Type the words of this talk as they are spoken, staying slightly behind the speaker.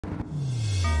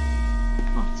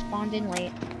spawned in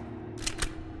late.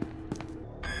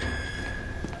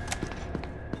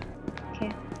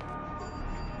 Okay.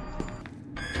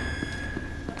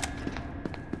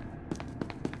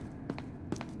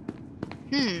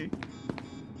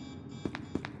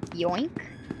 Yoink.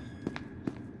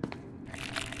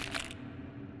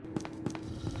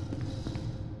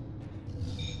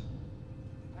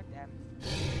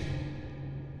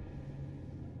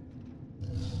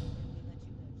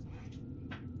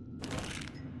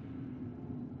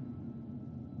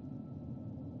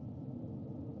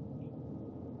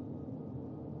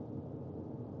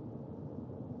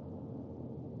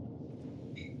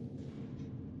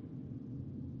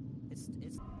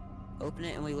 Open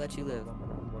it and we let you live.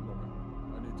 One moment.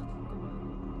 I need to look at my...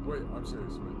 Wait, I'm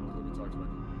serious. Wait, let me talk to my...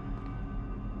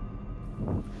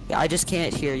 Yeah, I just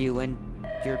can't hear you when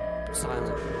you're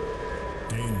silent.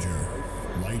 Danger.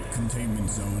 Light containment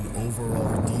zone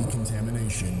overall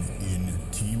decontamination in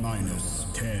T-minus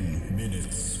 10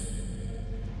 minutes.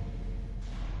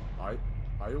 I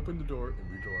opened the door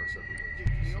and we go our separate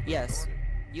ways. Yes.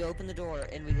 You open the door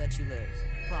and we let you live.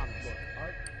 Promise.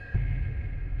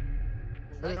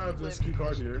 Look, I have this key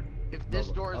card here. If this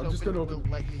door is open, we'll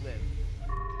let you live.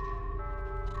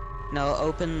 No,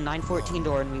 open 914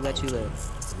 door and we let you live.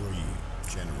 3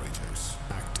 generators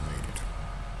activated.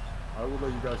 I will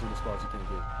let you guys in the spots you can't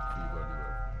get if you let me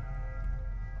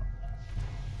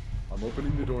know. I'm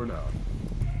opening the door now.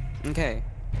 Okay.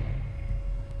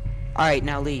 Alright,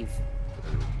 now leave.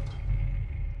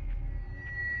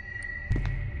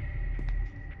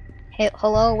 Hey,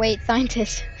 hello, wait,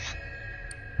 scientist.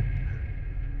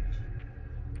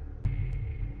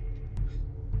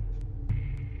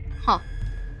 Huh.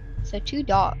 So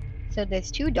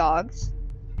there's 2 dogs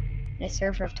and a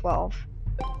server of 12.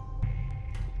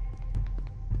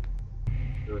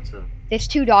 There's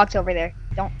 2 dogs over there.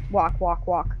 Don't walk.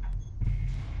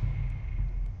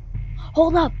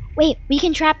 Hold up! Wait, we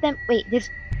can trap them. Wait, is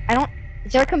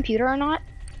there a computer or not?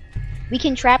 We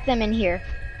can trap them in here.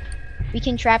 We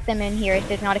can trap them in here if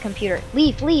there's not a computer.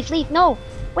 Leave, no!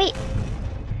 Wait!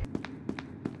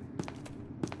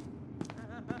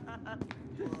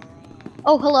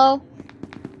 Oh, hello.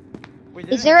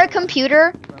 Is there a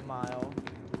computer?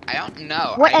 I don't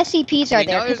know. What SCPs are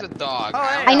there? I know there's a dog.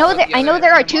 I know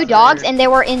there are 2 dogs and they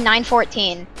were in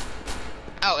 914.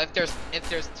 Oh, if there's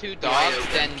 2 dogs,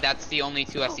 then that's the only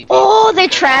 2 SCPs. Oh, they're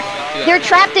trapped. They're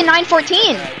trapped in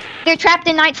 914. They're trapped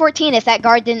in 914 if that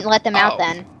guard didn't let them out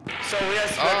then. So we have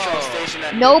Spectral Station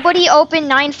at Nobody opened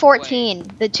 914.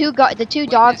 The two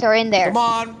dogs are in there. Come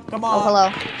on. Oh, hello.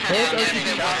 If it wasn't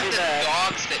the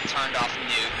dogs that turned off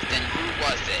nuke, then who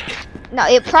was it? No,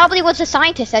 it probably was a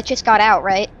scientist that just got out,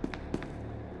 right?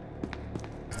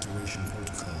 Activation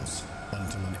protocols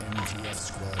until an MTF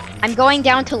squad. I'm going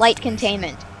down to light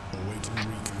containment. Awaiting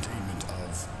recontainment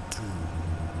of 2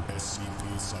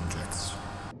 SCP subjects.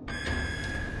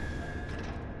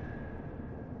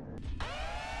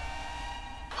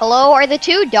 Hello, are the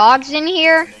 2 dogs in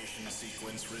here?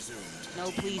 Sequence resumed.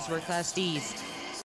 No, please, we're Class Ds.